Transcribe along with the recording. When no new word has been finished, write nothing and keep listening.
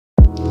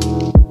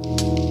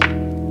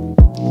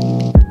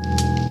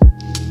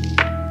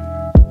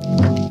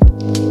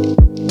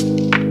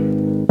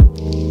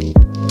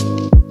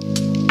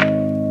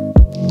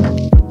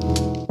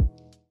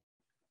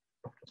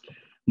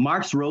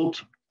Marx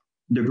wrote,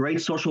 "The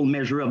great social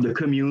measure of the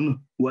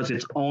Commune was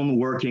its own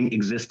working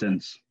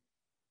existence."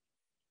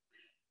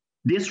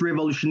 This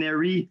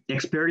revolutionary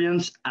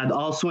experience had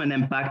also an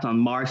impact on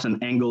Marx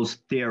and Engels'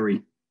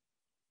 theory.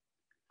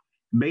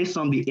 Based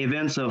on the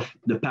events of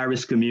the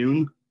Paris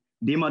Commune,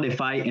 they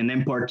modify an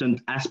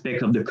important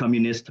aspect of the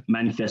Communist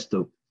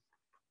Manifesto.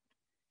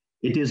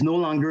 It is no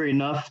longer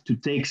enough to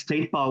take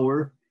state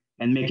power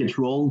and make it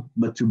roll,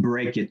 but to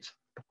break it.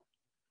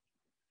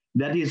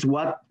 That is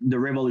what the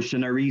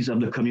revolutionaries of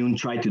the Commune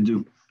tried to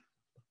do.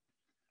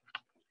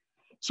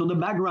 So the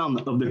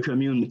background of the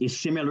Commune is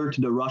similar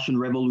to the Russian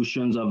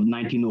revolutions of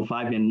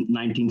 1905 and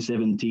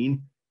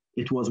 1917.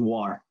 It was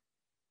war.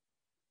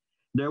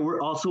 There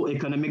were also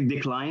economic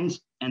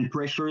declines and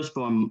pressures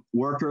from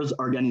workers'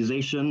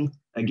 organizations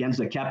against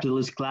the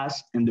capitalist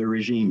class and the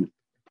regime.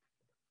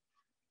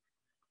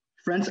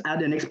 France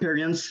had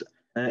experienced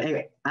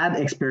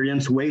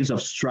waves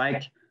of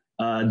strike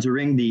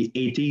during the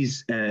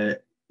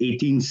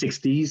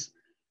 1860s,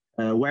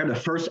 where the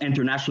First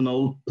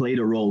International played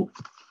a role.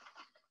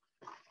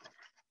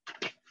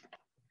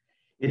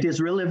 It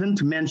is relevant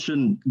to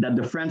mention that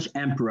the French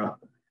emperor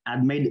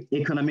had made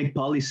economic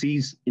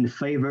policies in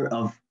favor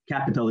of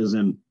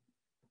capitalism.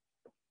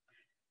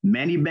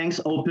 Many banks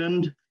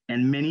opened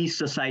and many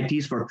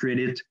societies for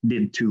credit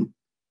did too.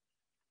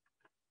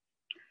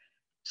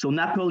 So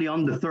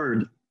Napoleon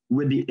III,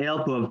 with the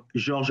help of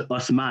Georges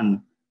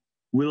Haussmann,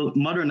 will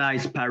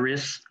modernize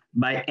Paris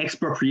by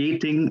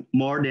expropriating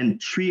more than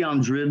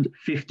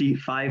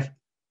 355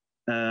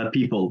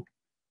 people.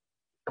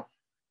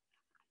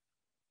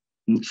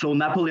 So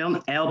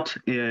Napoleon helped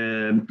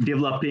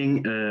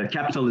developing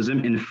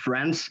capitalism in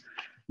France,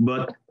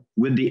 but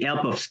with the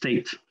help of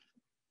state.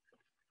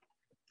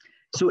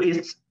 So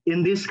it's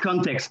in this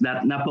context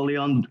that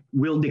Napoleon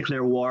will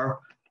declare war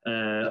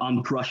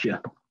on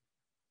Prussia.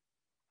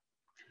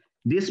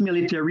 This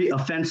military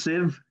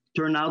offensive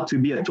turned out to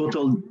be a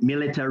total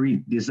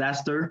military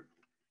disaster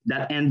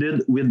that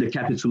ended with the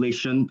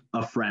capitulation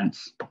of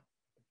France.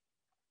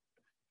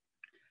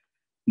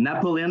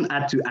 Napoleon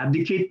had to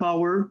abdicate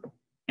power,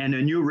 and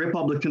a new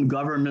republican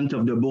government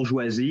of the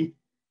bourgeoisie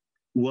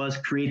was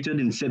created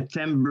in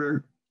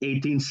September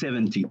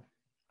 1870.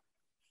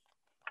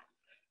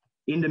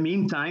 In the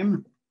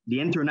meantime,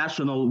 the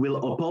International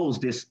will oppose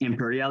this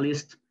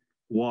imperialist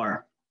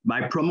war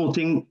by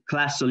promoting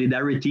class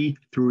solidarity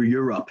through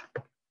Europe.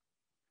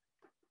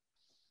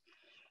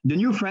 The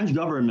new French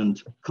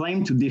government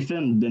claimed to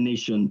defend the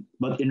nation,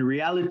 but in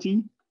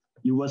reality,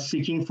 it was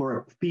seeking for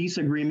a peace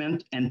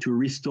agreement and to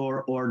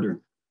restore order.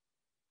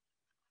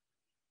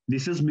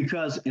 This is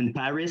because in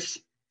Paris,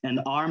 an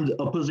armed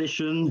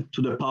opposition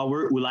to the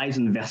power who lies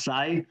in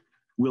Versailles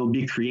will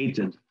be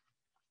created.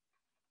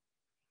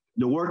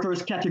 The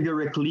workers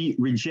categorically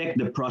reject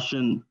the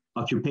Prussian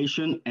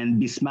occupation and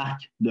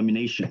Bismarck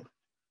domination.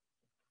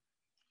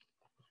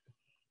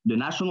 The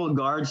National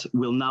Guards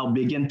will now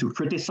begin to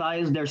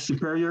criticize their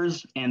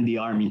superiors and the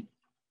army.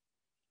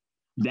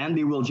 Then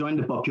they will join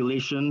the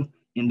population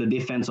in the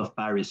defense of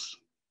Paris.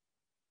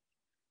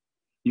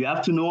 You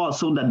have to know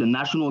also that the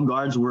National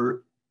Guards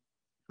were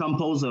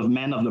composed of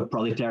men of the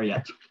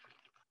proletariat.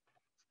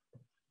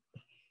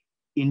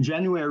 In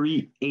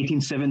January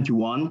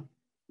 1871,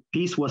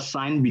 peace was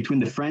signed between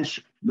the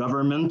French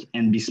government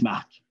and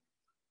Bismarck.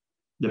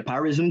 The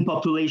Parisian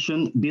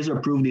population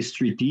disapproved this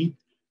treaty,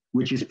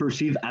 which is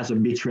perceived as a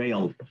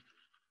betrayal.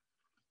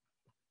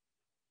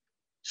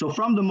 So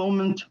from the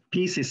moment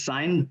peace is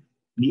signed,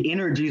 the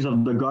energies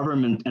of the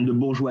government and the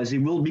bourgeoisie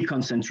will be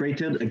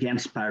concentrated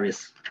against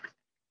Paris.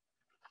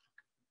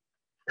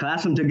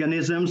 Class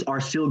antagonisms are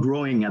still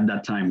growing at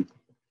that time.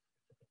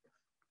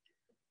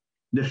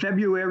 The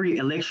February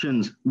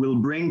elections will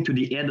bring to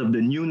the head of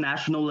the new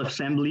National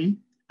Assembly,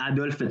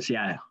 Adolphe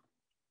Thiers,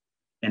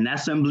 an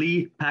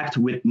assembly packed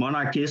with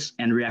monarchists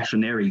and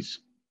reactionaries.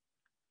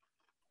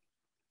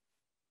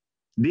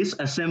 This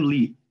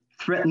assembly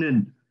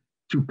threatened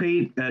to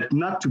pay,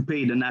 not to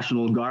pay the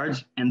National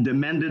Guards and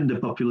demanded the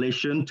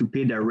population to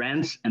pay their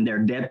rents and their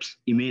debts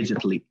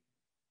immediately.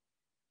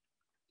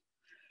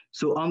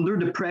 So under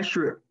the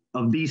pressure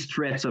of these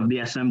threats of the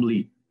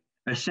assembly,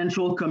 a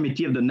central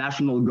committee of the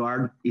National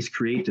Guard is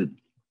created.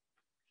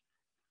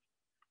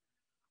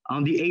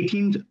 On the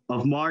 18th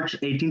of March,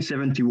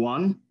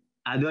 1871,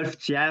 Adolphe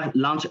Thiers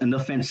launched an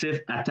offensive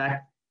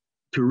attack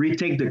to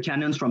retake the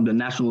cannons from the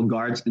National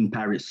Guards in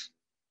Paris.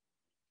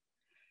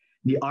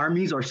 The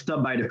armies are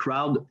stopped by the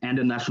crowd and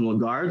the National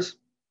Guards.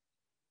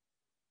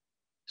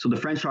 So the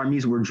French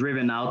armies were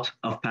driven out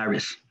of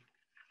Paris.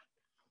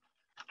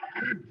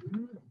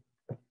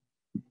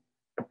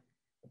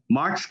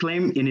 Marx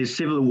claimed in his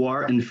civil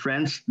war in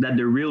France that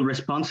the real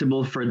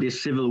responsible for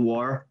this civil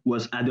war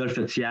was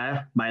Adolphe Thiers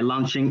by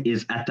launching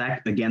his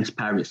attack against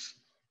Paris.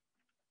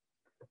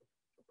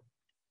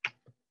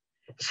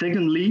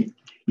 Secondly,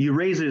 he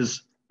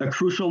raises a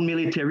crucial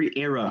military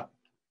era.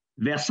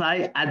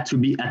 Versailles had to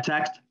be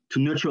attacked to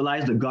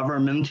neutralize the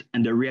government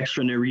and the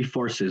reactionary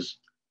forces,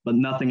 but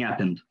nothing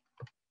happened.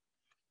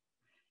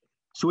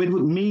 So it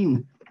would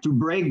mean to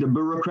break the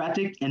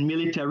bureaucratic and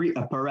military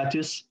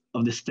apparatus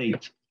of the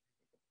state.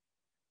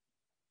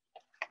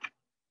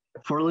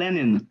 For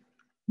Lenin,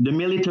 the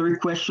military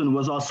question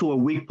was also a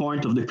weak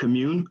point of the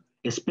Commune,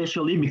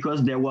 especially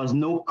because there was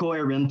no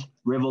coherent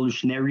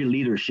revolutionary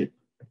leadership.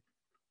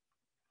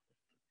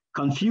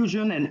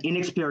 Confusion and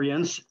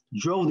inexperience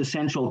drove the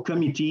Central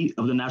Committee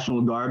of the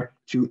National Guard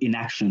to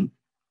inaction.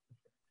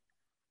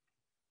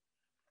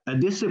 A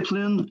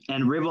disciplined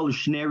and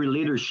revolutionary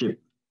leadership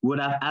would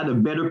have had a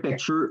better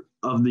picture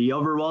of the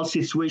overall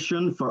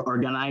situation for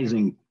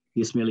organizing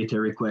this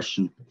military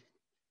question.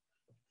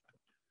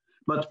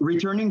 But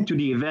returning to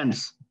the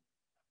events,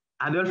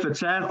 Adolphe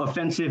Hitler's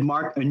offensive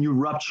marked a new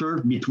rupture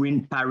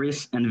between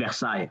Paris and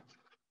Versailles.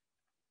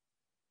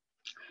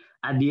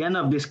 At the end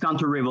of this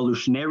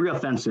counter-revolutionary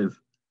offensive,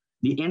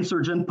 the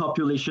insurgent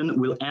population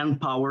will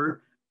hand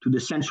power to the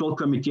Central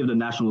Committee of the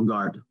National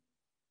Guard.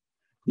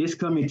 This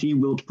committee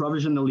will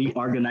provisionally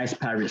organize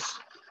Paris.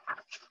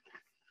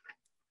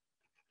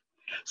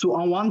 So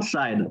on one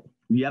side,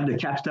 we have the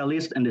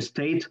capitalists and the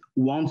state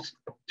who want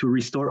to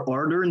restore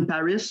order in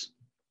Paris.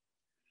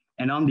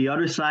 And on the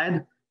other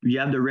side, we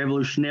have the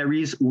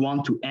revolutionaries who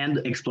want to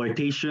end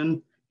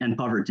exploitation and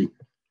poverty.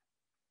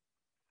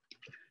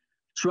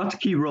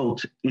 Trotsky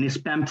wrote in his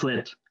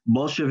pamphlet,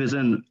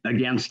 Bolshevism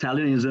Against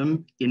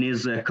Stalinism, in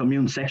his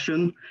Commune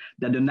section,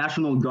 that the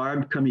National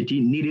Guard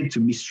Committee needed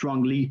to be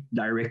strongly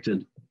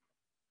directed.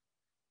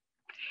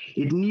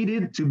 It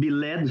needed to be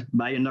led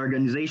by an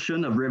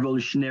organization of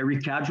revolutionary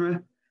cadre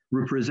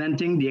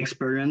representing the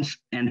experience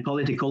and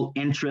political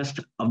interest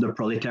of the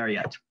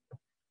proletariat.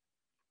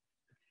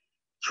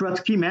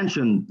 Trotsky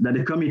mentioned that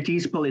the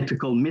committee's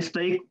political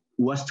mistake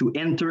was to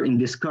enter in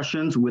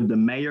discussions with the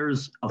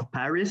mayors of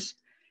Paris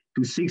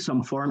to seek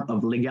some form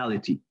of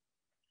legality.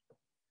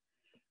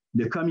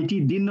 The committee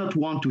did not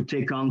want to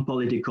take on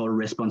political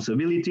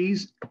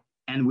responsibilities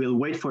and will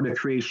wait for the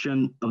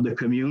creation of the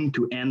Commune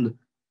to end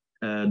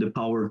the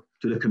power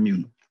to the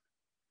Commune.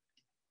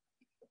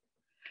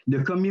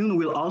 The Commune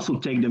will also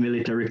take the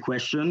military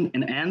question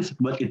in hands,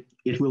 but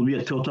it will be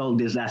a total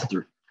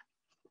disaster.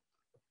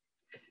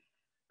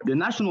 The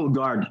National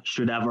Guard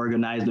should have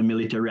organized the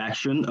military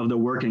action of the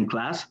working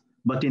class,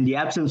 but in the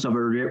absence of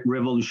a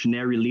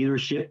revolutionary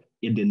leadership,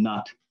 it did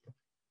not.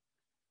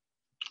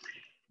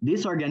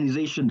 This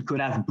organization could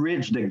have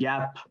bridged the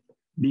gap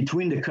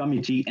between the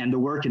committee and the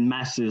working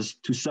masses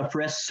to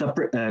suppress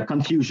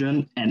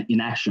confusion and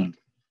inaction.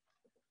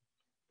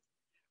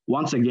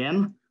 Once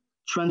again,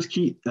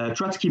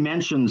 Trotsky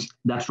mentions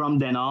that from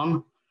then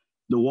on,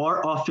 the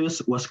War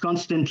Office was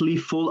constantly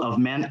full of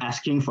men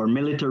asking for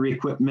military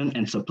equipment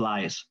and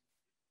supplies.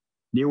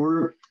 They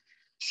were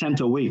sent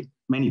away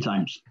many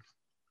times.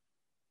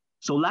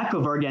 So lack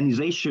of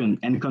organization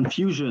and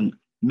confusion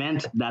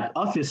meant that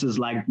offices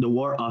like the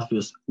War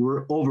Office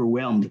were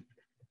overwhelmed.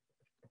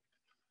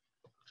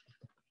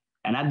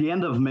 And at the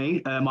end of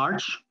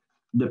March,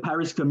 the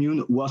Paris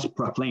Commune was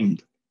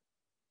proclaimed.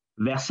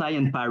 Versailles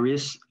and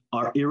Paris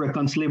are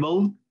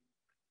irreconcilable.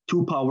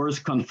 Two powers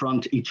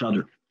confront each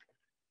other.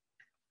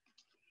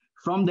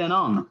 From then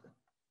on,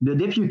 the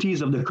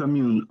deputies of the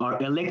Commune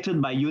are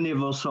elected by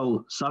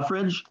universal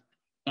suffrage,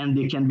 and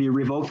they can be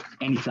revoked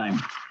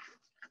anytime.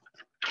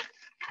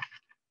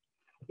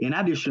 In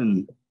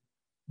addition,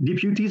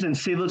 deputies and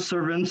civil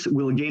servants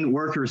will gain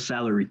workers'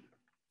 salary.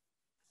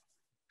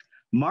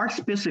 Marx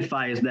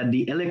specifies that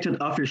the elected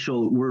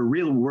officials were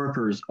real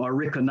workers or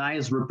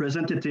recognized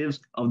representatives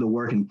of the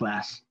working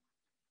class.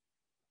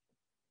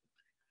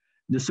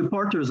 The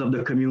supporters of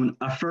the Commune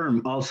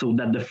affirm also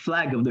that the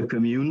flag of the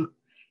Commune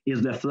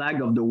is the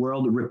flag of the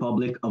World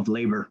Republic of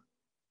Labor,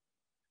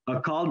 a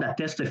call that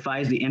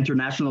testifies the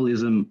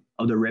internationalism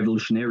of the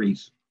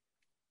revolutionaries.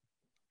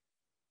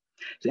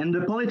 And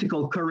the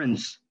political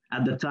currents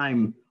at the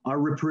time are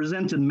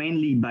represented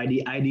mainly by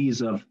the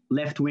ideas of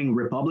left-wing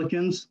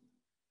Republicans,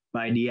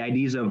 by the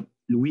ideas of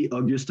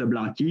Louis-Auguste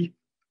Blanqui,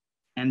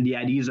 and the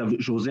ideas of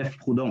Joseph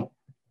Proudhon.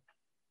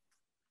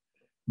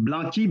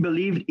 Blanqui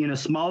believed in a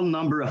small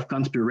number of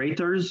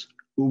conspirators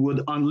who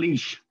would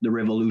unleash the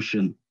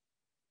revolution.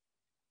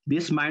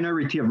 This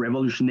minority of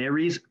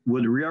revolutionaries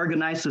would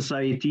reorganize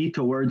society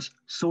towards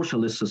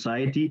socialist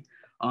society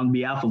on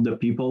behalf of the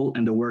people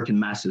and the working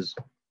masses.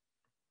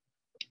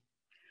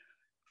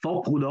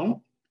 For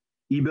Proudhon,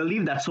 he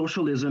believed that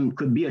socialism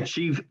could be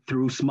achieved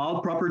through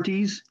small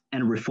properties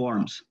and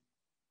reforms.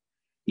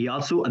 He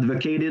also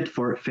advocated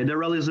for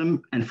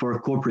federalism and for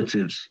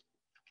cooperatives.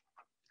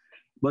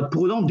 But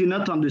Proudhon did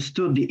not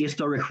understand the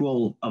historic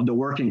role of the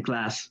working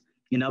class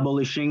in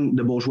abolishing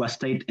the bourgeois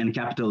state and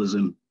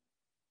capitalism.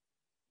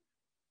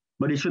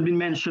 But it should be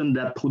mentioned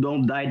that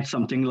Proudhon died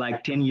something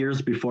like 10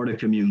 years before the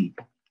Commune.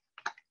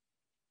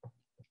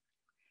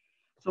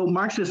 So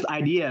Marxist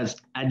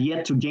ideas had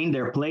yet to gain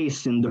their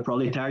place in the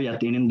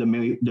proletariat and in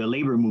the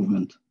labor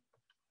movement.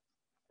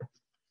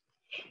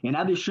 In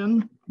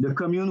addition, the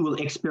Commune will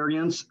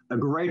experience a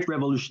great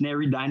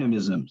revolutionary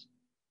dynamism.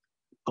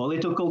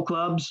 Political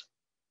clubs,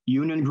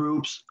 union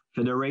groups,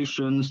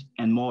 federations,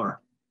 and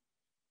more.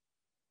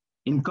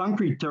 In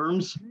concrete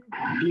terms,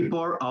 people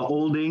are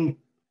holding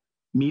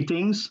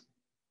meetings,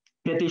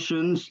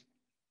 petitions,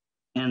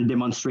 and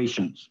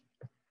demonstrations.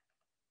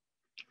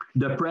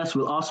 The press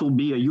will also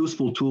be a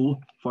useful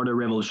tool for the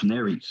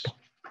revolutionaries.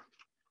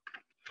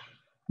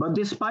 But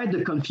despite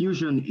the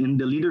confusion in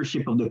the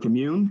leadership of the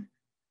Commune,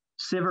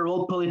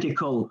 several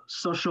political,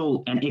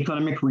 social, and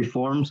economic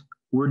reforms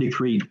were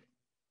decreed.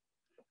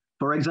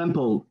 For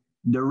example,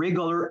 the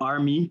regular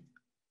army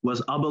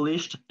was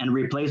abolished and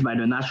replaced by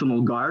the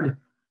National Guard,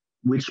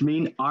 which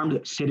mean armed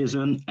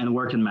citizen and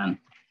working man.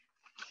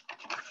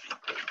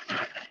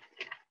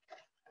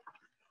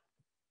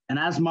 And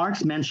as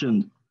Marx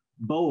mentioned,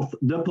 both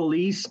the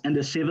police and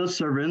the civil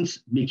servants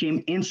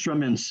became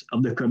instruments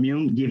of the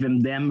Commune,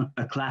 giving them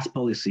a class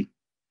policy.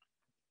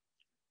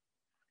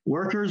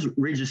 Workers'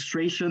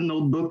 registration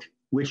notebook,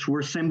 which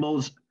were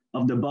symbols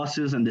of the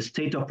bosses and the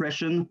state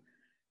oppression,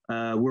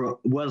 were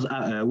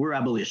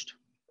abolished.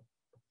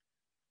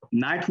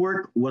 Night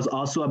work was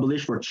also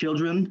abolished for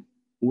children,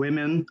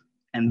 women,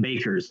 and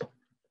bakers.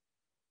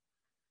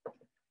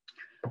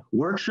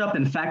 Workshop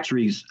and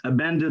factories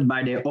abandoned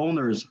by their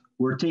owners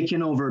were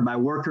taken over by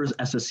workers'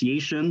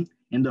 association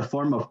in the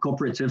form of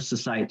cooperative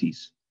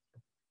societies.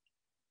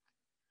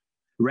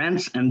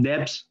 Rents and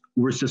debts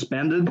were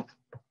suspended.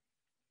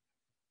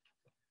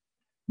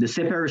 The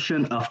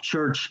separation of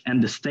church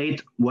and the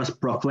state was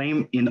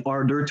proclaimed in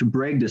order to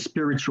break the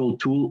spiritual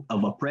tool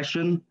of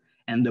oppression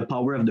and the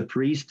power of the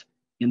priest,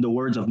 in the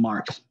words of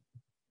Marx.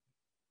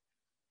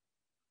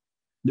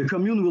 The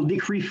Commune will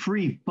decree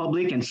free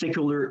public and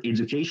secular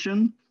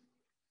education.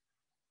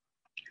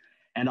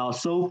 And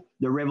also,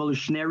 the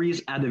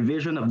revolutionaries had a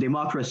vision of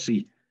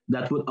democracy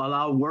that would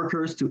allow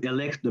workers to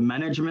elect the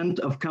management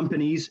of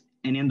companies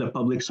and in the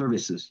public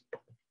services.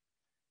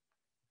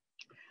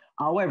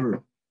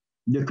 However,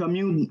 the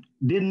Commune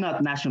did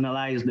not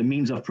nationalize the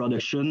means of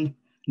production,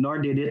 nor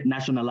did it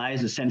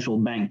nationalize the central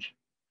bank.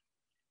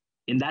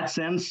 In that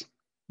sense,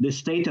 the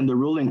state and the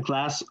ruling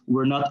class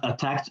were not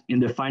attacked in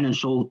the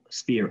financial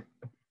sphere.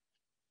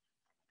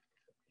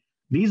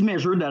 These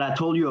measures that I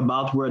told you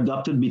about were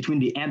adopted between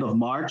the end of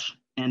March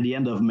and the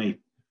end of May.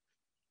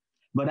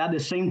 But at the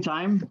same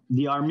time,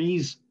 the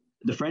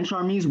French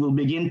armies will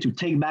begin to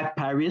take back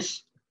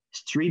Paris,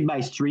 street by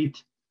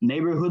street,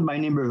 neighborhood by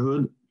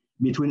neighborhood,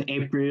 between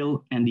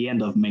April and the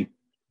end of May.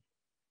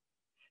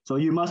 So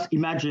you must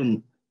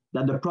imagine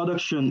that the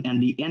production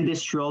and the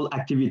industrial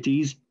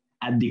activities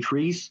had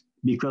decreased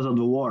because of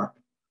the war.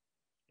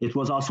 It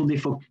was also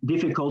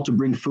difficult to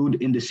bring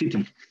food in the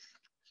city.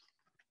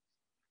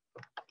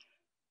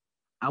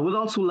 I would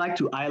also like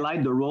to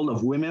highlight the role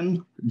of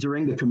women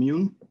during the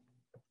Commune.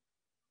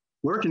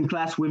 Working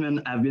class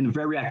women have been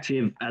very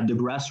active at the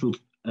grassroots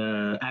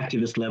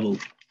activist level.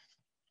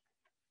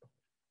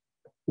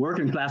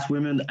 Working class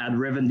women had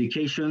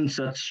revendications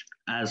such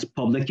as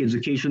public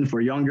education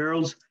for young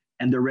girls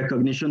and the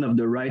recognition of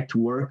the right to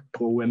work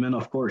for women,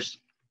 of course,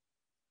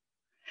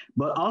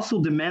 but also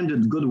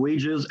demanded good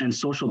wages and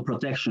social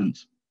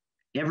protections,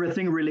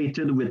 everything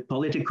related with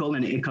political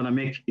and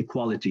economic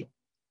equality.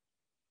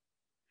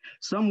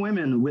 Some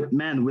women with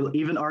men will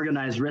even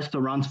organize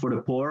restaurants for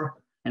the poor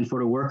and for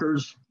the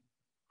workers.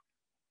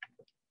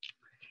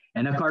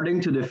 And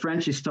according to the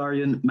French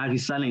historian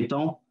Marissa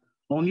Linton,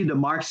 only the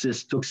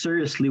Marxists took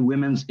seriously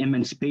women's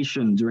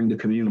emancipation during the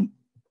Commune.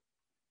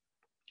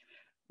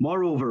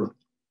 Moreover,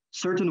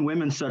 certain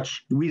women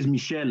such Louise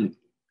Michel,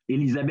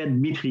 Elisabeth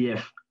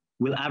Dmitrieff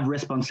will have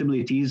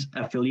responsibilities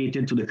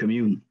affiliated to the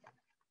Commune.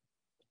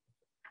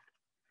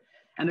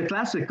 And a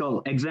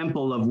classical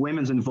example of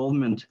women's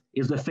involvement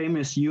is the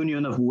famous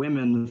Union of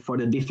Women for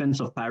the Defense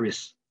of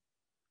Paris.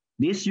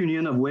 This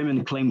union of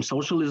women claimed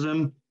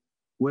socialism,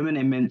 women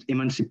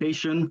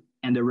emancipation,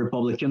 and the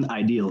Republican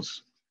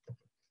ideals.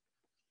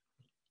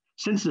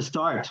 Since the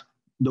start,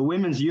 the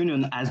Women's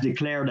Union has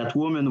declared that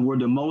women were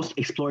the most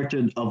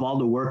exploited of all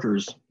the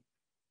workers.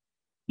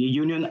 The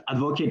union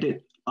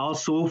advocated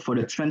also for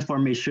the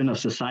transformation of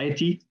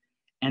society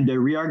and the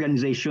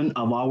reorganization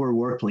of our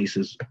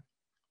workplaces.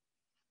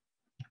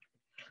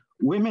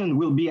 Women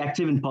will be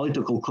active in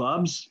political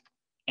clubs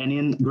and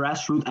in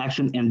grassroots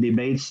action and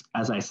debates,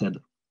 as I said.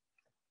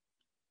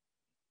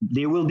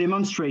 They will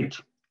demonstrate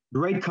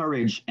great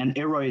courage and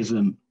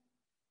heroism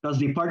because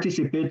they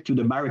participate to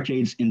the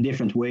barricades in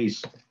different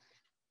ways.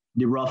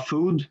 They brought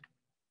food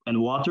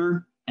and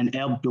water and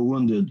helped the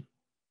wounded.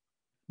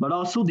 But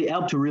also they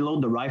helped to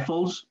reload the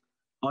rifles,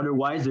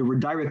 otherwise they were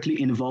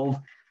directly involved,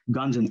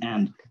 guns in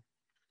hand.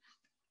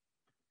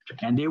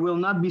 And they will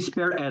not be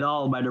spared at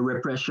all by the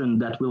repression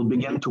that will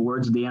begin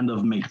towards the end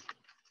of May.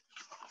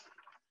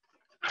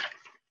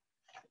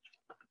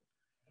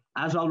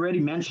 As already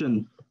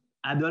mentioned,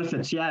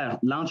 Adolphe Thiers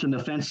launched an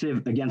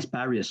offensive against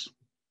Paris.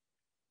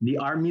 The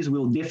armies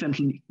will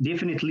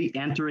definitely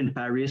enter in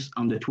Paris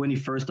on the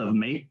 21st of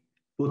May,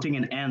 putting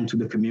an end to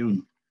the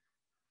Commune.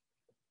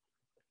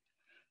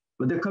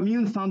 But the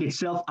Commune found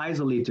itself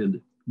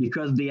isolated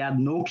because they had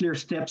no clear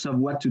steps of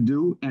what to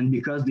do and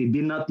because they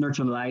did not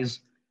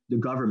neutralize the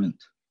government.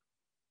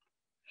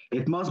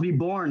 It must be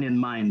borne in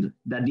mind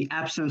that the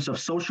absence of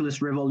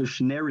socialist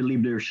revolutionary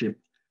leadership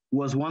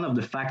was one of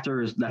the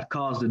factors that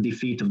caused the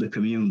defeat of the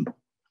Commune.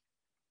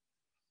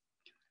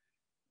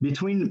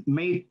 Between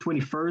May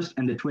 21st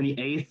and the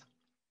 28th,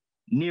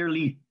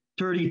 nearly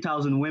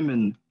 30,000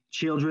 women,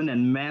 children,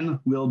 and men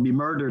will be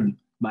murdered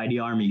by the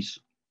armies.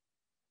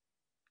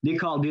 They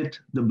called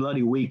it the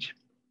Bloody Week.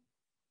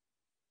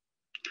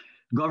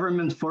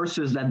 Government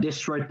forces that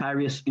destroyed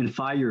Paris in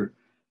fire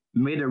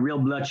made a real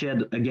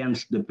bloodshed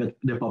against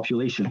the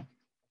population.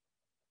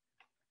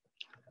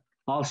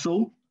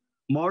 Also,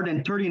 more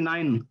than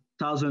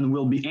 39,000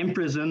 will be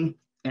imprisoned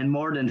and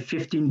more than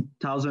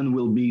 15,000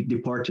 will be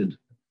deported.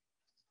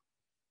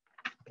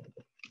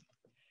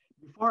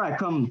 Before I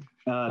come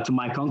to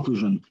my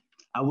conclusion,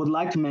 I would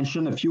like to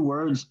mention a few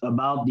words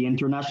about the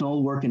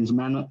International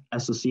Workingmen's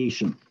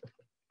Association.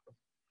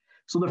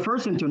 So the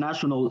first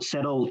international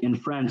settled in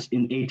France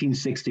in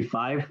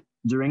 1865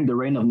 during the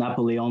reign of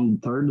Napoleon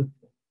III.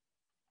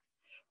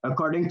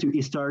 According to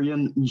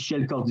historian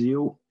Michel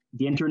Cordiot,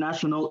 the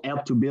International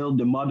helped to build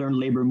the modern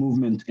labor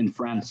movement in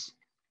France.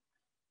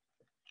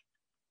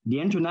 The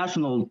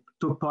International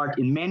took part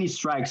in many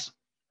strikes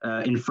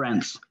in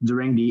France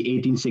during the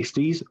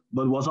 1860s,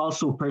 but was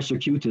also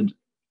persecuted.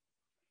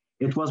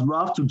 It was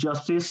brought to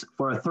justice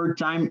for a third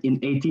time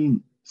in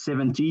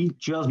 1870,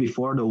 just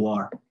before the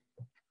war.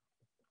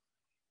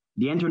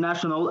 The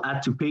International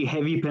had to pay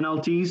heavy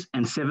penalties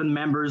and 7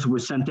 members were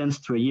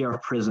sentenced to a year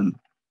of prison.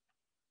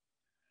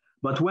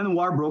 But when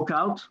war broke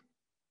out,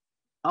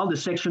 all the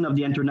sections of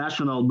the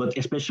International, but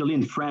especially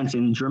in France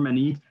and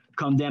Germany,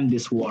 condemned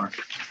this war.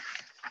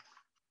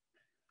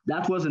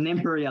 That was an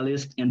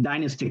imperialist and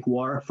dynastic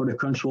war for the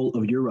control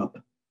of Europe.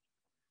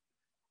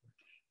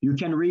 You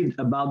can read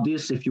about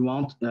this if you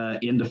want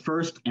in the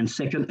first and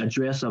second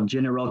address of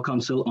General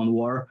Council on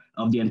War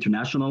of the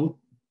International.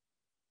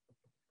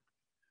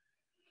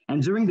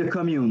 And during the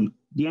Commune,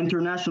 the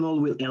International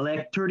will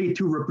elect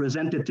 32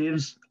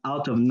 representatives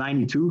out of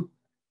 92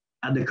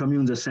 at the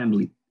Commune's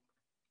assembly.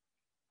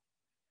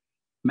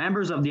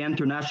 Members of the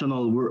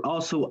International were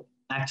also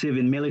active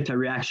in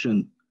military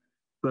action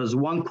because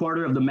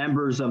 1/4 of the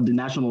members of the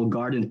National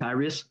Guard in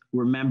Paris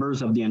were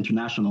members of the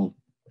International.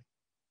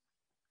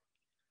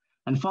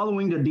 And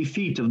following the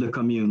defeat of the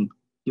Commune,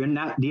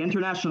 the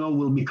International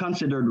will be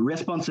considered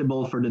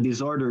responsible for the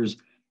disorders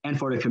and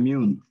for the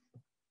Commune.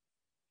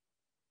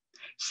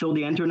 So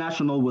the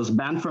International was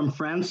banned from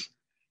France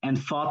and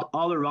fought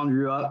all around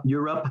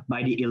Europe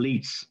by the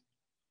elites.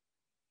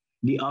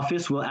 The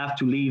office will have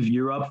to leave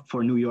Europe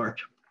for New York.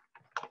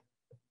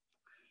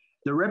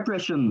 The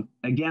repression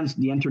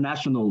against the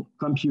International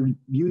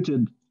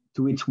contributed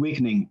to its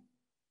weakening.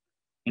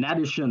 In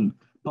addition,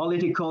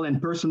 political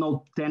and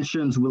personal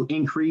tensions will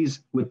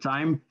increase with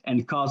time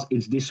and cause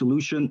its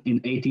dissolution in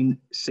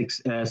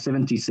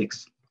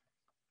 1876.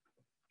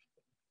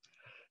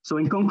 So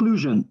in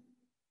conclusion,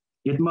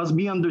 it must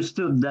be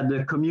understood that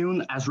the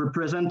Commune has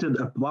represented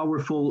a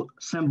powerful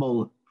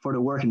symbol for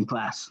the working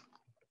class.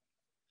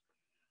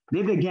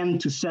 They began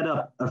to set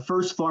up a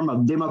first form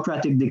of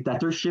democratic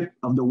dictatorship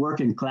of the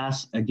working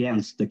class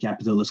against the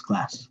capitalist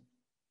class.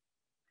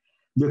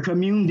 The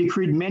Commune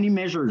decreed many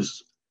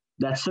measures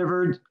that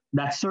served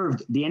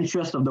the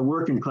interest of the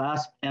working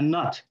class and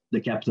not the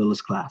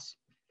capitalist class.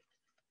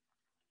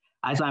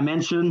 As I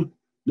mentioned,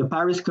 the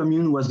Paris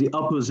Commune was the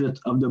opposite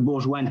of the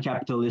bourgeois and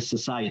capitalist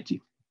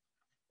society.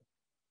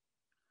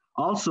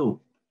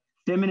 Also,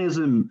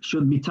 feminism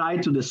should be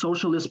tied to the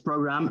socialist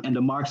program and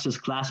the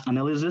Marxist class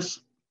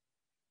analysis.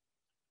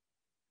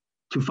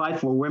 To fight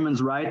for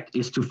women's rights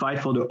is to fight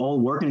for the whole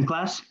working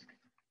class.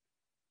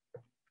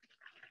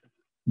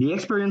 The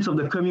experience of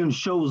the Commune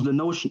shows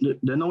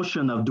the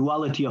notion of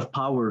duality of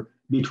power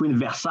between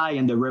Versailles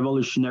and the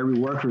revolutionary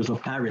workers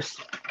of Paris.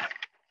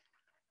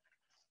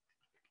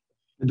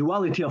 The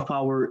duality of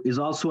power is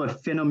also a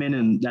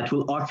phenomenon that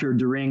will occur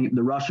during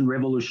the Russian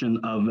Revolution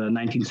of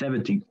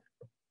 1917.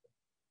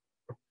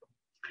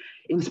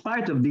 In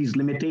spite of these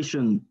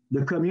limitations,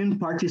 the Commune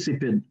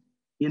participated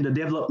in the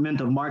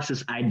development of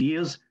Marxist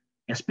ideas,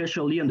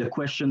 especially on the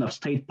question of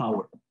state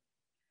power.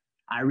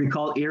 I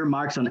recall here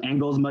Marx and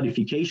Engels'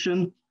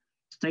 modification: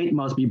 state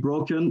must be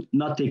broken,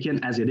 not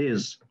taken as it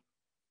is.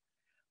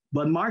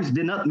 But Marx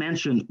did not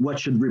mention what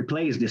should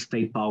replace this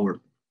state power.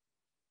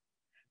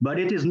 But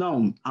it is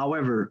known,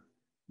 however,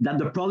 that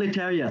the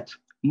proletariat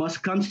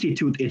must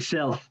constitute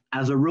itself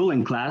as a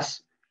ruling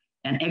class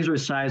and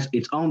exercise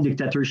its own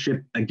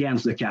dictatorship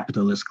against the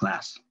capitalist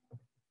class.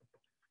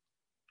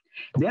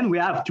 Then we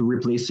have to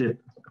replace it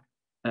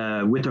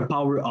with the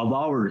power of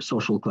our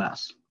social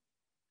class.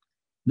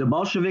 The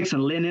Bolsheviks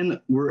and Lenin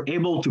were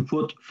able to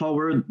put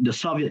forward the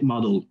Soviet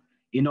model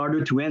in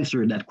order to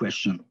answer that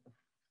question.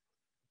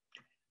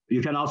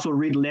 You can also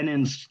read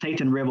Lenin's State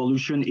and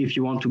Revolution if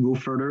you want to go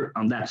further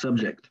on that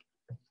subject.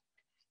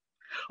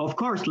 Of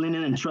course,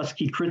 Lenin and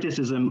Trotsky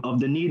criticism of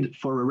the need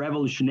for a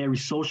revolutionary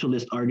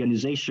socialist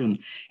organization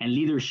and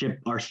leadership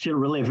are still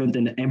relevant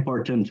and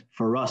important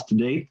for us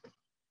today.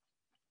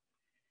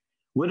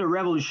 With a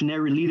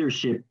revolutionary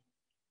leadership,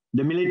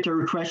 The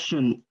military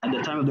question at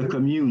the time of the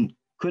Commune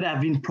could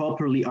have been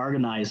properly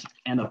organized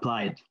and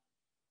applied.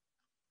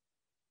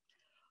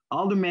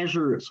 All the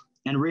measures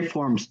and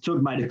reforms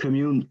took by the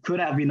Commune could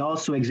have been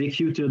also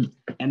executed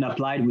and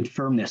applied with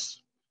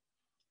firmness.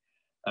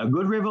 A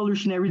good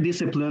revolutionary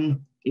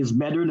discipline is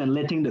better than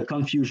letting the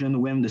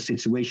confusion win the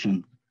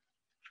situation.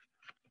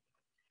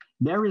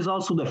 There is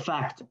also the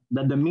fact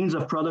that the means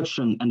of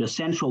production and the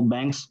central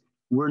banks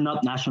were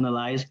not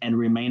nationalized and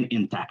remain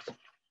intact.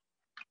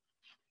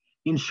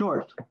 In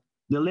short,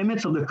 the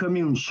limits of the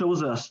Commune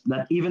shows us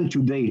that even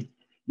today,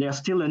 there's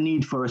still a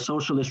need for a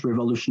socialist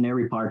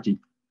revolutionary party,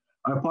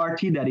 a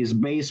party that is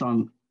based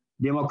on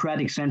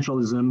democratic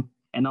centralism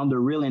and on the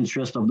real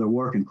interest of the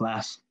working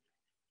class.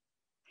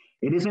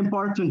 It is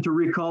important to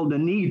recall the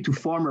need to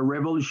form a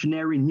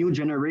revolutionary new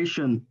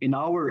generation in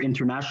our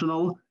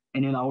international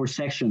and in our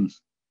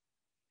sections.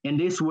 In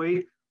this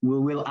way, we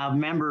will have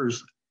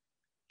members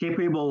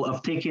capable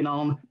of taking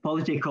on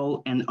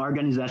political and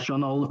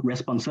organizational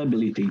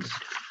responsibilities.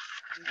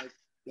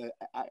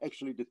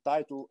 Actually, the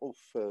title of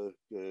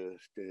the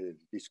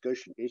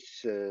discussion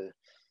is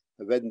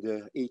when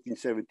the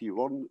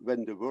 1871,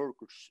 when the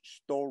workers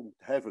stormed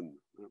heaven.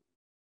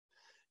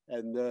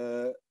 And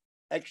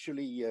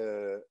actually,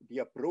 the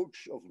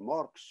approach of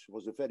Marx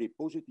was a very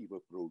positive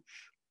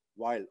approach,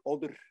 while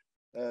other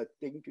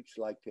thinkers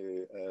like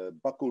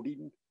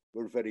Bakunin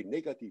were very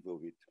negative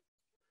of it.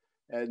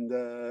 And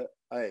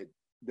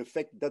the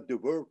fact that the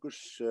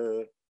workers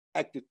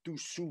acted too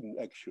soon,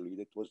 actually,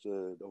 that was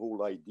the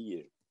whole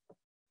idea.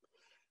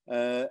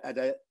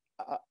 And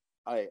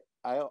I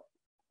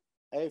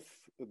have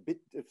a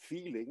bit of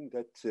feeling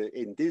that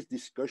in this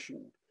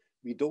discussion,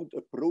 we don't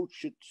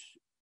approach it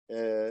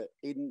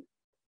in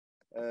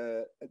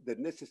the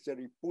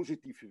necessary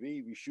positive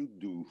way we should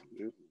do.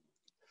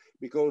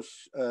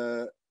 Because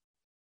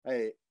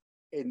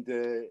in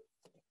the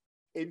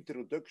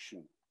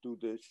introduction to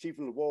the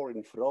Civil War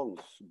in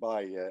France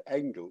by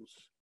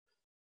Engels,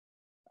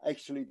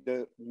 actually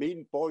the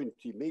main point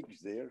he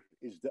makes there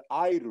is the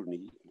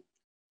irony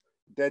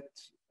that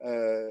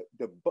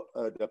the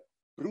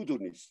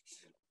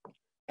Proudhonists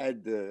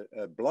and the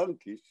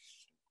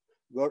Blanquists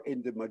were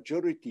in the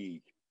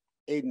majority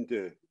in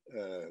the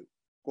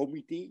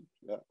committee,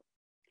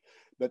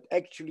 but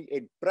actually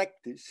in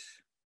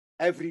practice,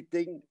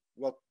 everything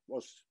what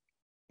was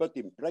put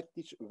in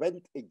practice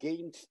went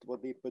against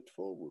what they put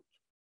forward.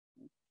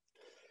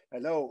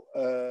 And now,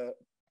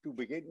 to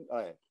begin,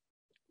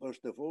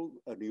 first of all,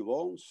 a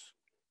nuance.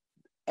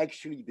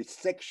 Actually, the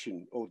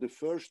section of the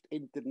First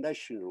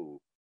International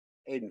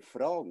in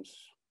France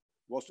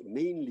was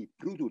mainly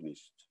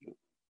Proudhonist.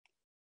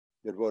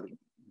 There were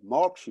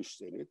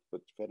Marxists in it,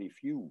 but very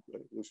few.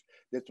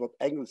 That's what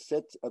Engels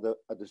said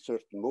at a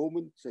certain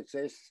moment. He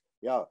says,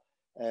 yeah,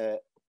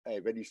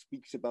 when he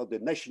speaks about the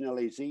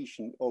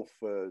nationalization of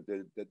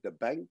the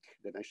bank,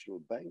 the National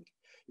Bank,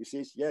 he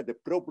says, yeah, the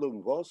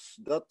problem was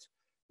that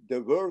the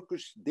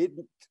workers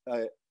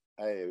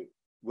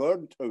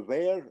weren't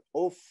aware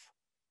of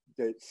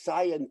the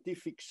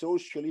scientific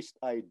socialist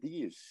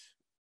ideas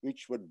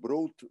which were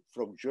brought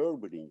from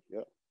Germany.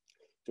 Yeah?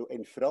 So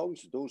in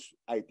France, those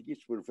ideas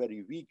were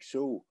very weak.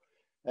 So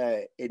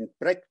in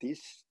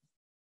practice,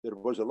 there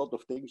was a lot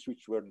of things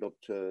which were not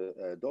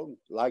done,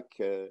 like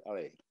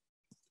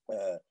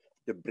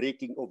the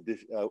breaking of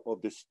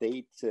the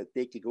state,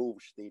 taking over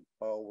state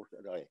power.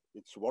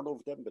 It's one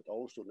of them, but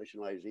also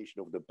nationalization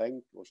of the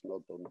bank was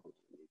not done.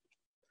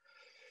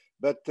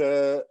 But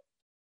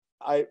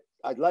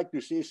I'd like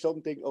to say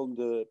something on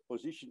the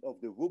position of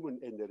the woman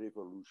in the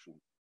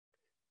revolution,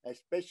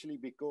 especially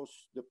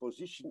because the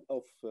position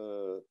of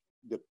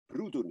the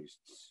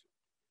Proudhonists,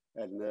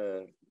 and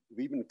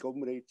women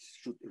comrades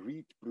should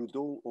read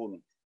Proudhon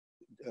on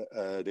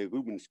the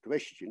women's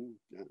question.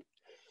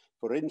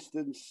 For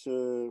instance,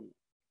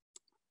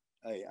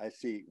 I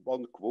say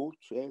one quote,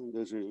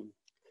 there's a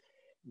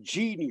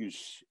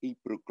genius, he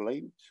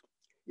proclaimed,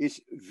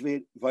 is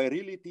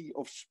virility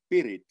of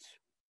spirit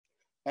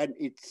and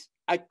its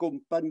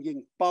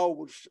accompanying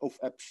powers of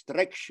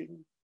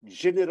abstraction,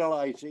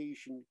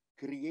 generalization,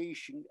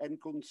 creation,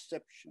 and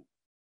conception.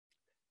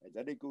 And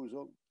then it goes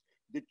on.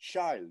 The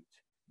child,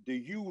 the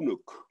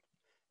eunuch,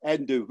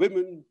 and the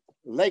women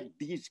lack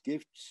these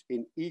gifts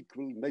in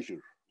equal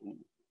measure.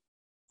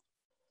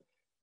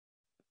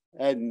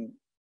 And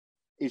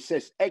it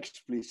says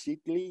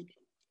explicitly,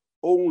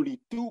 only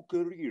two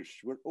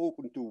careers were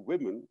open to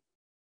women,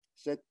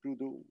 said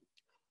Proudhon,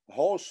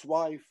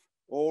 housewife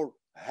or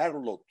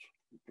harlot,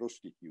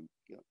 prostitute.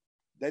 Yeah.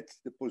 That's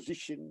the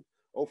position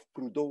of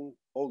Proudhon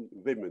on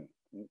women.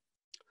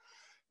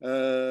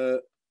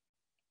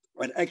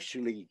 And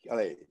actually,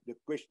 the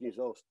question is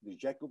asked, the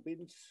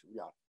Jacobins,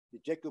 yeah, the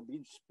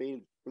Jacobins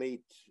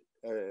played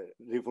a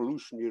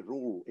revolutionary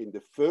role in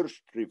the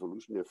first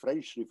revolution, the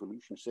French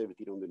Revolution,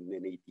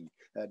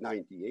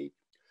 1798,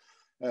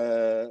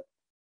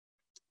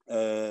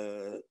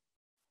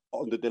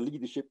 under the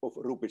leadership of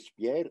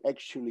Robespierre.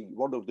 Actually,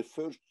 one of the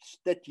first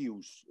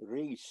statues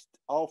raised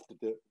after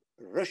the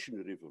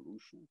Russian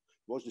Revolution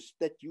was the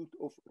statute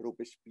of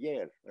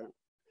Robespierre.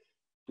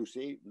 To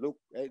say, look,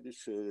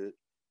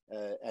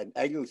 and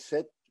Engels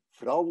said,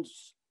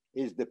 France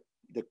is the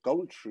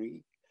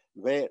country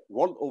where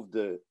one of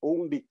the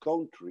only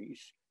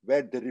countries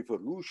where the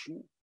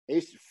revolution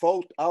is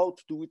fought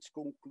out to its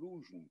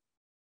conclusion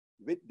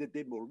with the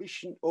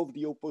demolition of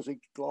the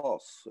opposite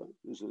class,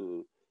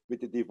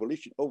 with the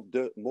demolition of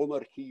the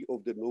monarchy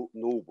of the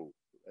noble,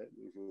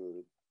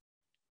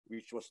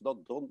 which was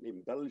not done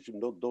in Belgium,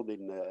 not done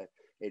in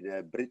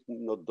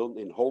Britain, not done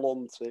in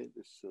Holland,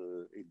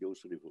 in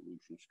those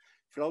revolutions.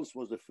 France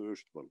was the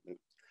first one.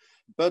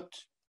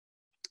 But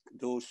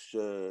those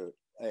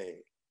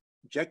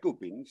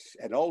Jacobins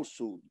and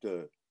also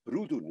the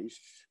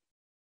Proudhonists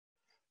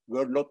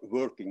were not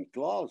working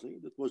class.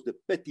 That was the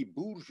petty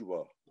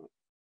bourgeois.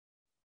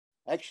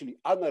 Actually,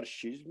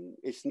 anarchism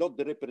is not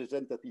the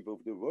representative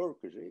of the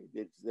workers.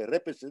 It's the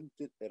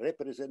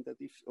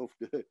representatives of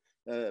the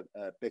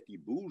petty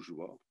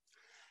bourgeois.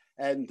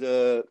 And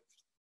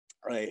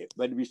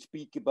when we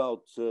speak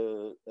about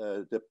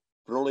the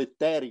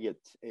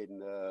proletariat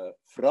in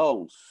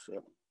France,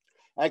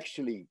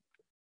 actually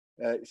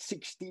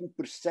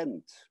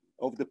 16%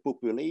 of the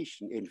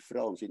population in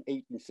France in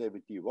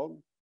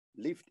 1871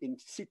 lived in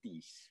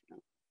cities.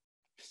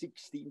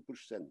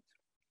 16%.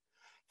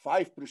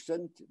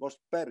 5% was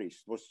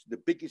Paris, was the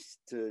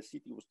biggest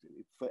city, was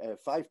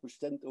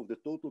 5% of the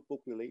total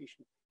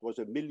population, was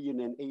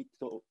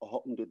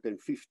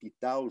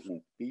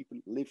 1,850,000 people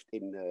lived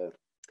in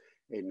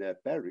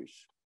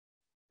Paris.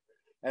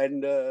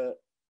 And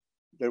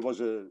there was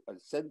a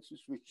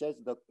census which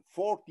says that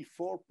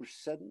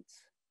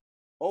 44%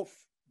 of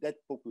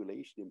that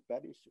population in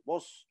Paris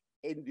was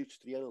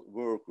industrial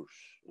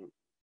workers.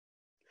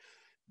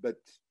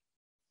 But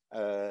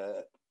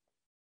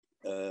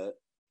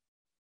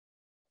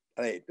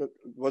it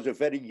was a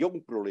very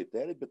young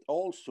proletariat, but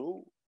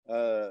also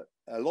a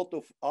lot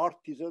of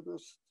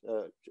artisans,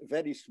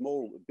 very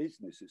small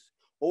businesses.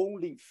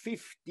 Only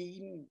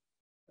 15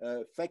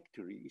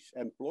 factories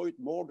employed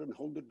more than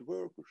 100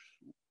 workers.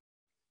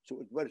 So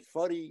it was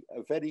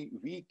a very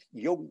weak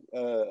young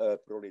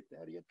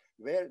proletariat,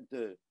 where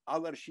the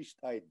anarchist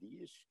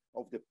ideas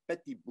of the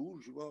petty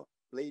bourgeois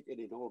played an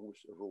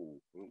enormous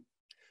role.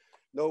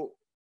 Now,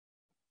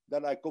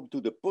 then I come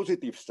to the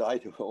positive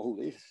side of all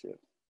this.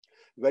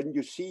 When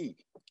you see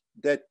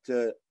that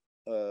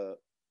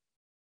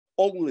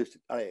unless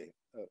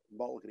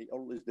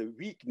the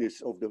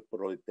weakness of the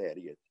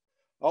proletariat,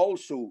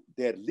 also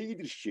their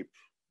leadership,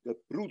 the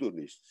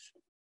Proudhonists,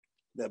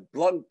 the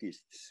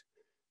Blanquists,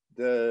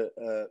 the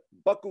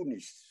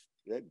Baconists,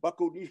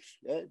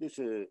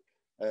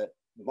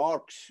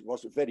 Marx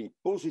was very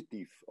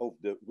positive of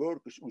the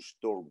workers who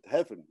stormed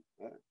heaven,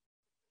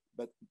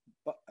 but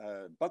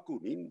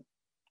Bakunin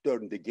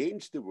turned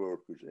against the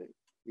workers.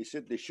 He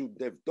said they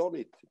shouldn't have done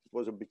it. It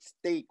was a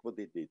mistake what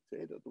they did.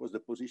 That was the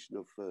position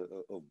of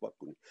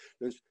Bakunin.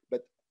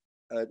 But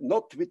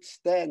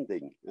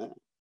notwithstanding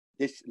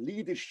this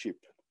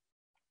leadership,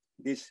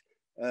 this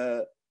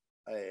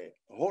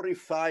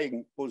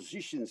horrifying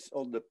positions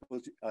on the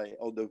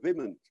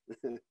women,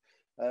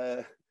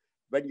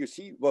 when you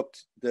see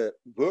what the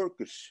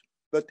workers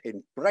put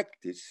in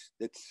practice,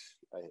 that's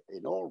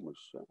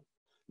enormous.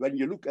 When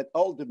you look at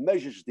all the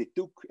measures they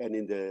took, and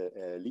in the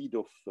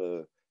leadoff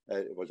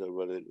was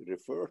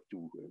referred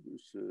to,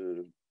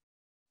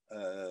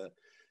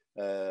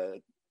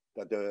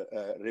 that the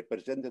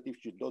representative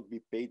should not be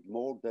paid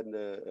more than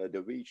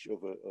the wage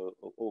of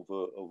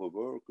a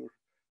worker,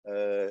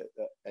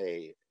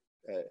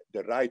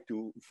 the right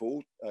to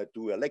vote,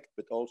 to elect,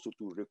 but also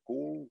to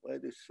recall,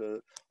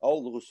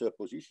 all those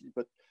positions,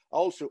 but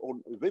also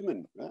on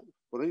women.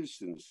 For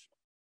instance,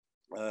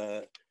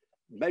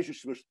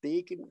 measures were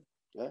taken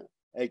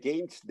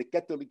against the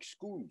Catholic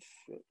schools,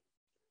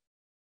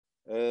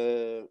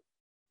 where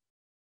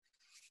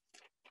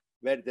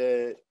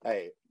the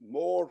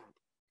more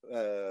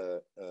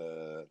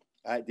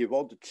they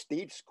wanted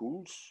state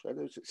schools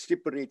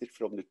separated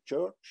from the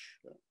church,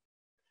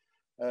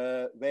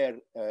 where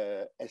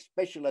a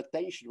special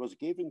attention was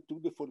given to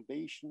the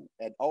formation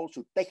and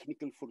also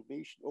technical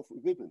formation of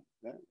women,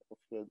 of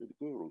the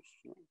girls.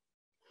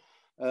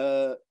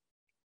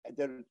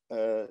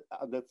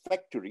 The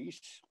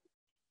factories,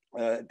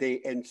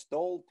 they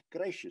installed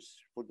creches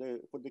for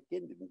the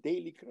kids,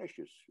 daily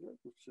creches.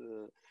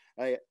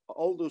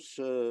 All those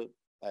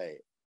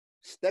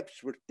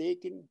steps were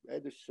taken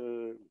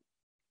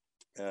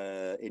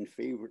in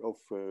favor of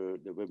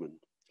the women.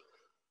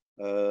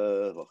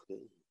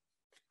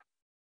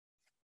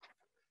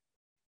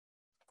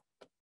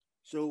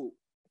 So,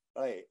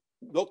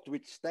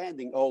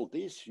 notwithstanding all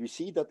this, we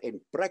see that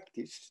in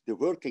practice, the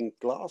working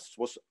class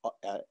was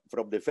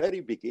from the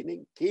very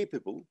beginning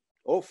capable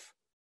of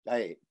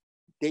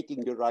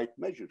taking the right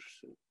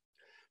measures.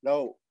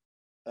 Now,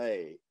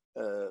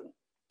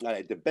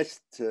 the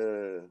best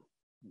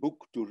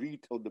book to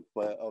read on the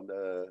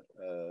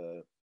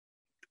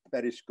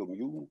Paris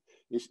Commune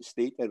is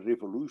State and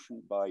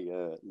Revolution by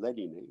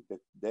Lenin.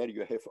 That there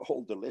you have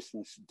all the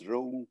lessons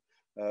drawn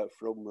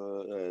from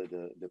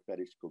the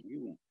Paris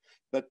Commune.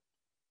 But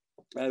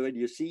when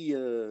you see,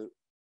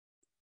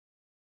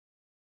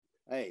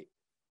 hey,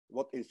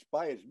 what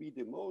inspires me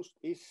the most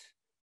is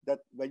that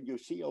when you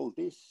see all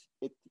this,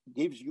 it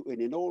gives you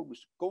an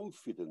enormous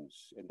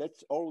confidence. And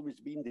that's always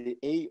been the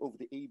A of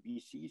the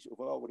ABCs of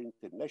our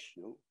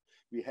international.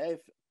 We have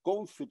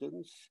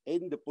confidence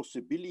in the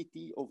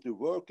possibility of the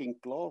working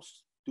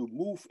class to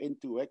move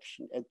into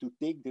action and to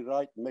take the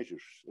right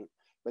measures.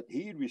 But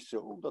here we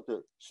saw that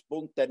the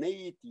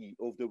spontaneity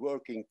of the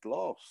working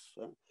class,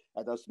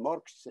 and as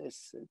Marx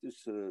says,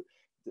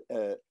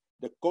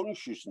 the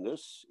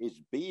consciousness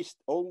is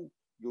based on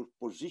your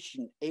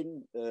position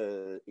in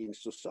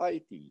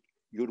society,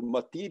 your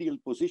material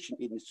position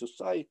in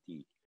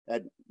society.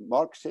 And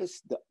Marx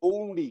says the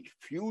only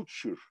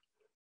future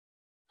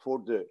for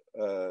the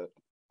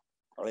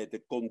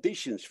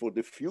conditions for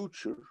the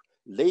future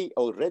lay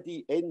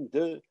already in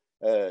the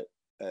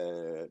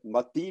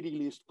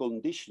materialist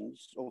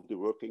conditions of the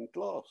working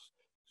class.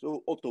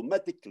 So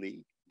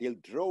automatically they'll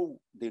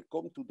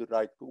come to the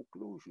right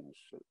conclusions.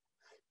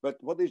 But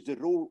what is the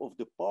role of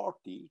the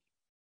party?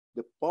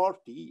 The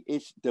party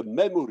is the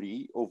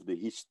memory of the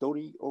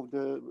history of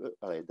the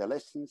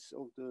lessons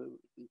of the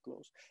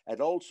class, and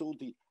also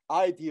the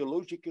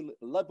ideological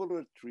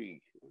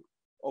laboratory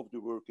of the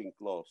working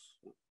class.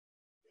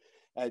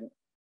 And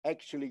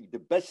actually, the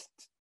best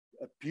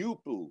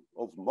pupil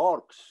of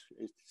Marx,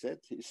 it said,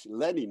 is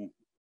Lenin,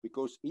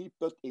 because he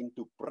put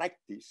into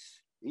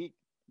practice, he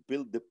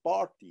built the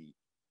party.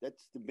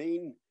 That's the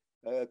main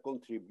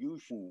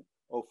contribution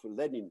of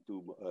Lenin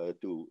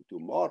to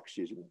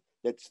Marxism.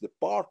 That's the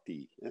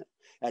party.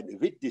 And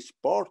with this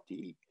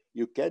party,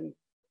 you can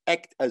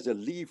act as a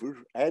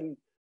lever, and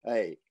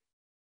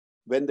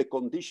when the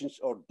conditions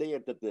are there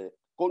that the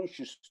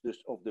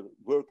consciousness of the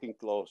working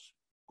class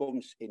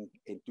comes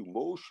into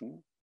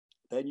motion,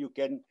 then you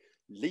can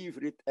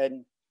lever it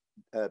and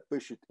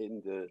push it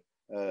in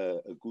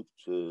a good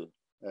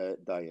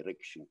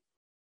direction.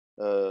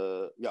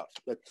 Yeah,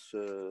 that's...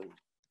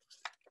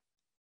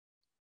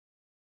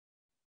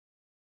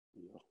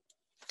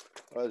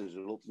 there's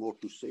a lot more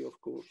to say, of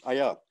course.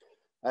 Yeah,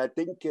 I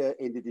think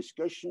in the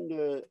discussion,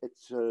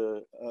 it's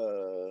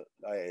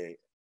I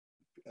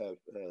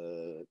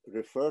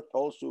referred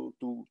also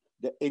to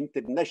the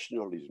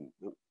internationalism.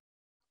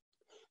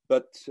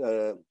 But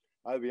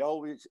we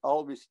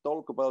always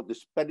talk about the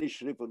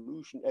Spanish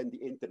Revolution and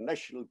the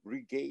international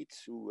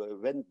brigades who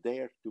went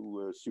there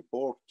to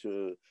support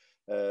the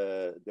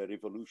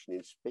revolution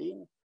in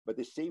Spain. But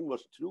the same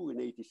was true in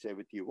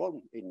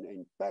 1871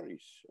 in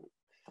Paris.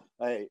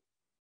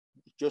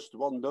 Just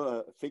one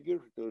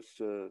figure,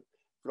 there's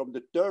from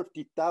the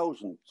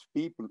 30,000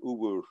 people who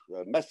were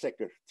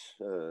massacred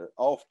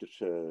after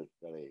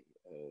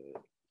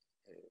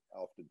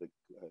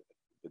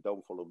the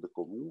downfall of the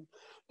Commune,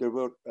 there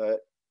were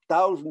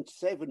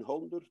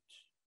 1,700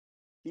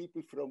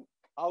 people from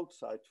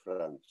outside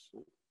France,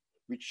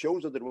 which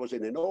shows that there was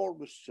an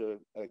enormous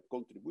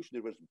contribution.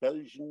 There was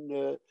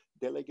Belgian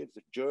delegates,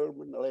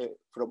 German,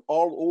 from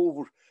all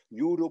over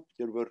Europe.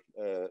 There were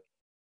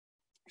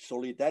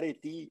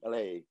solidarity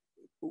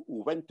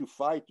who went to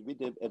fight with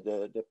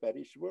the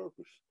Paris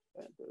workers.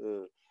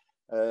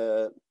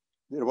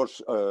 There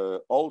was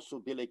also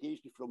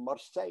delegation from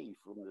Marseille,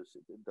 from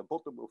the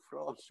bottom of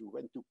France, who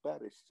went to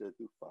Paris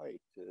to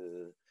fight.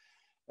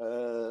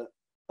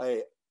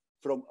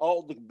 From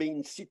all the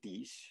main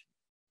cities,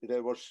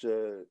 there was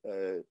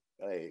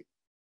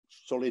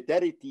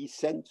solidarity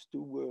sent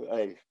to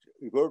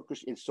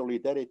workers in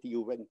solidarity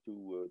who went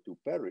to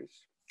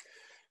Paris.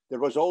 There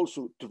was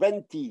also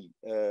 20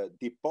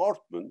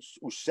 departments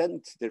who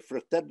sent their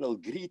fraternal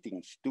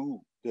greetings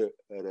to the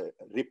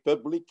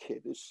Republic,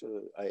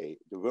 the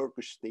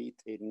worker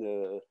state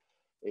in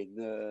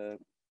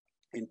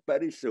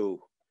Paris.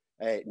 So,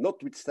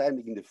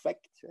 notwithstanding the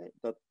fact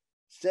that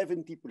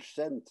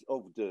 70%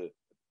 of the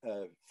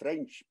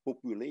French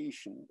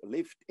population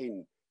lived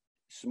in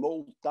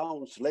small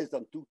towns, less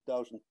than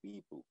 2,000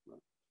 people.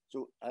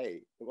 So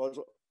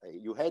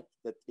you had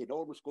that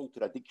enormous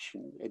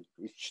contradiction, and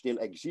it still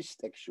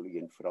exists actually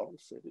in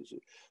France,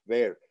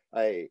 where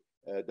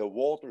the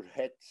water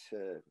had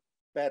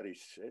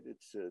Paris,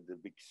 it's the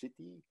big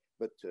city,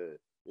 but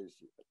there's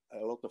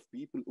a lot of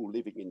people who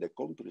living in the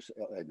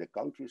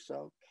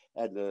countryside,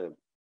 and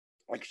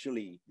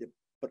actually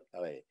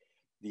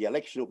the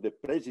election of the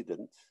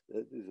president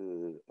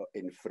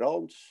in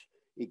France,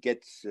 it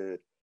gets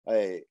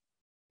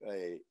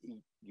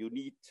you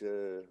need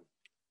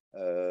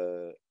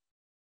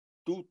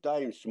 2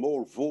 times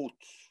more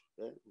votes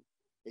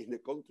in the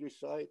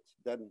countryside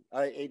than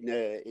in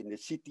the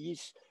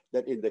cities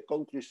than in the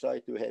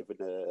countryside to have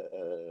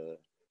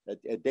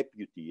a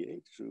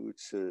deputy. So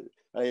it's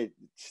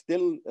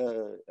still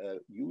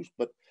used,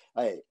 but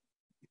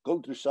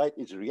countryside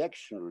is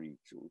reactionary.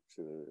 So it's,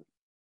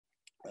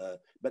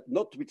 but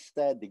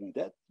notwithstanding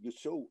that, you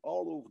saw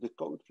all over the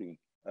country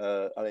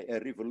a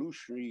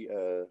revolutionary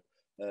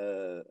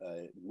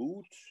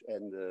mood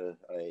and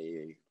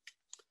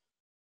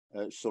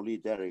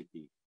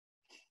solidarity.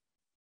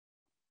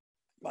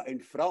 But in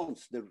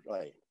France,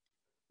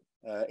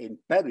 in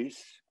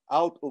Paris,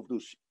 out of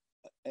those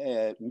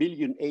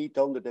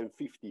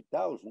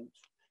 1,850,000,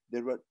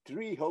 there were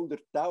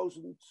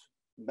 300,000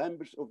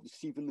 members of the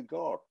civil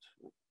guard.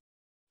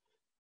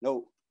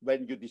 Now,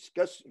 when you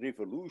discuss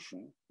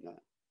revolution,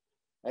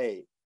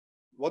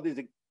 what is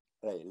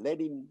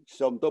Lenin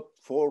summed up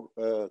four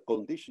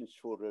conditions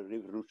for a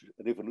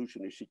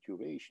revolutionary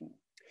situation.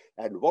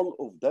 And one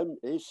of them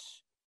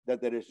is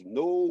that there is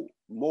no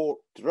more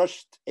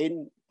trust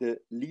in the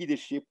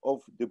leadership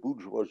of the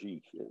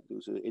bourgeoisie,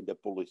 in the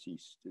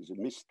policies. There's a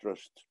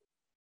mistrust.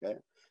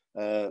 And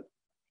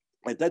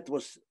that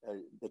was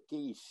the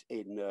case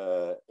in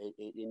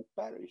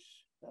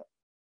Paris.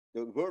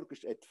 The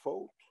workers had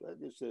fought,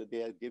 they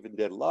had given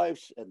their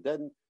lives, and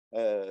then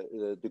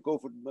the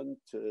government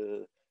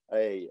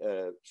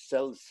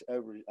sells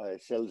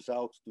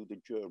out to the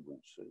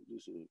Germans.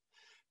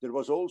 There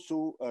was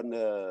also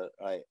a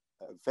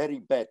very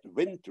bad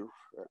winter.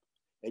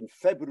 In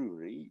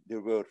February,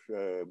 there were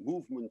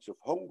movements of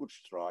hunger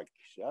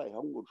strikes,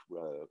 hunger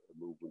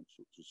movements.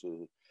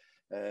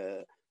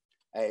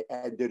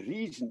 And the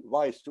reason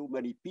why so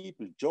many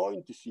people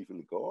joined the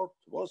civil guard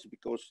was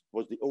because it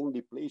was the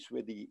only place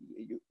where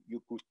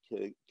you could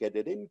get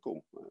an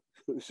income,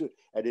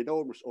 an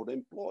enormous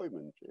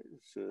unemployment.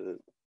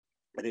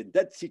 And in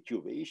that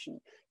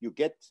situation, you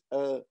get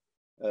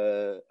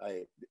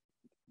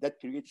that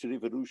creates a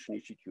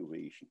revolutionary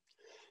situation.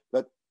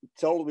 But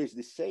it's always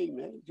the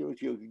same.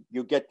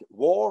 You get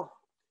war,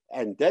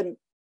 and then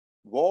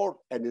war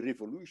and a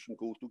revolution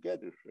go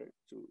together. Right?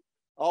 So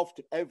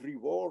after every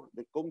war,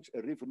 there comes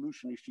a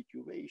revolutionary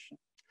situation.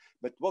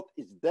 But what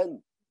is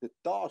then the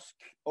task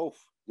of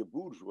the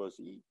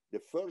bourgeoisie? The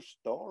first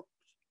task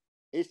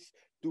is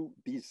to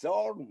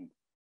disarm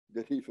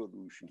the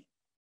revolution.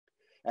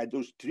 And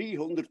those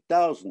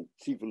 300,000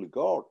 civil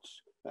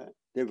guards,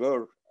 they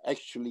were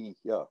actually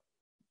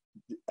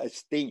a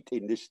state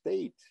in the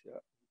state.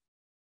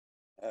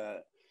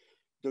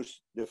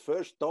 The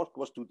first task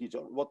was to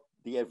disarm what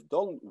they have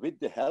done with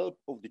the help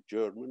of the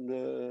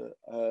German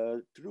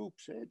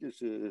troops.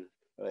 It's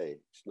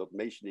not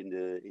mentioned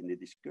in the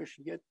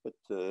discussion yet, but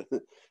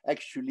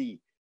actually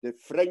the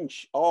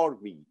French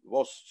army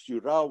was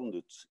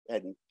surrounded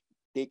and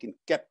taken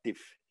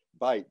captive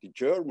by the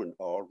German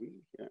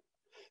army.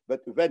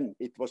 But when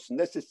it was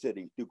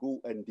necessary to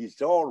go and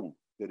disarm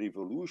the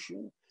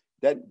revolution,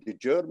 then the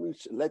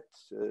Germans let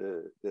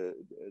the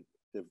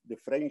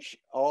French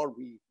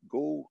army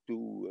go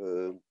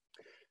to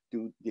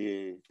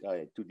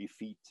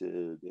defeat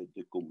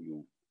the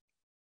Commune.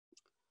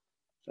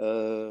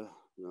 No.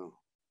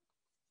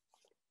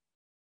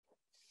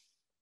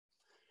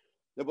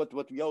 But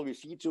what we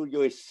always see, so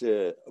you is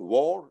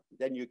war,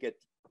 then you get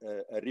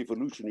a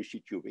revolutionary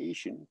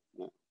situation,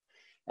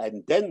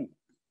 and then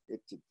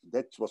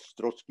that's what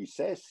Trotsky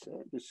says.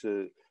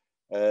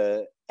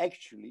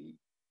 Actually,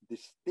 the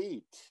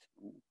state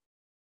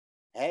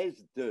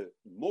has the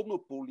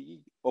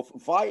monopoly of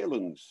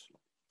violence.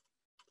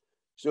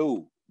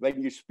 So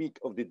when you speak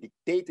of the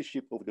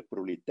dictatorship of the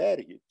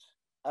proletariat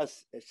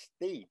as a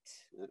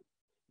state,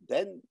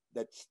 then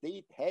that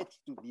state had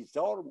to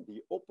disarm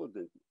the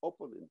opponent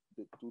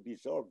to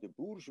disarm the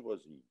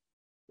bourgeoisie.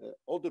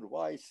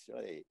 Otherwise,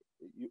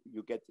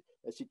 you get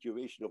a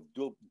situation of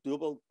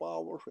double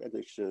power, and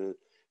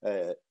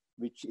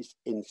which is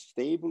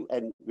unstable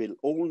and will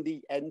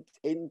only end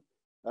in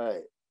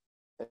a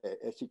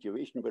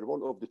situation where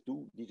one of the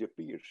two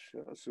disappears.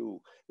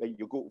 So when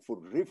you go for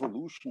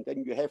revolution,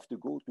 then you have to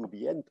go to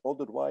the end.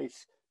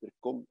 Otherwise, there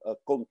comes a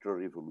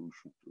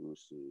contra-revolution.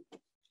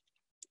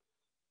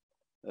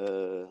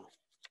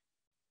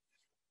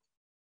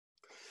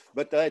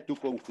 But to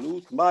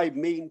conclude, my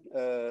main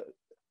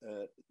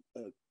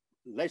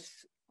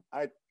lesson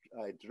I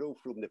draw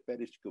from the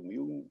Paris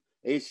Commune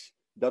is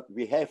that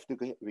we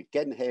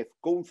can have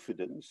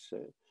confidence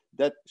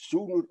that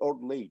sooner or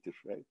later,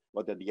 right?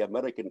 But the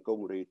American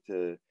comrade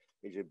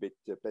is a bit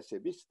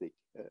pessimistic,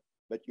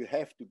 but you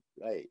have to,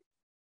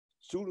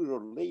 sooner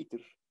or later,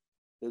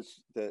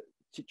 the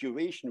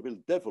situation will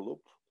develop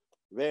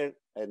where,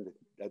 and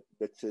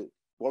that's a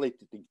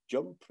qualitative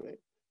jump, right?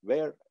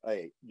 Where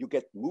you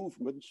get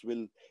movements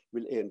will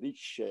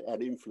enrich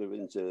and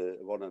influence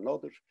one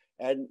another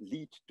and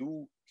lead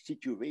to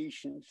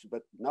situations,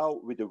 but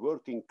now with the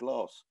working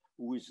class,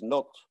 who is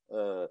not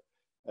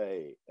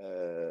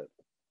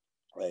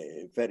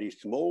very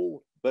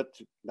small, but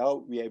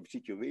now we have a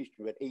situation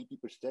where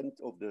 80%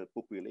 of the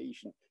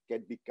population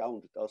can be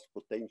counted as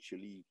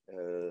potentially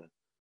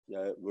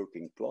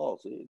working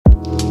class.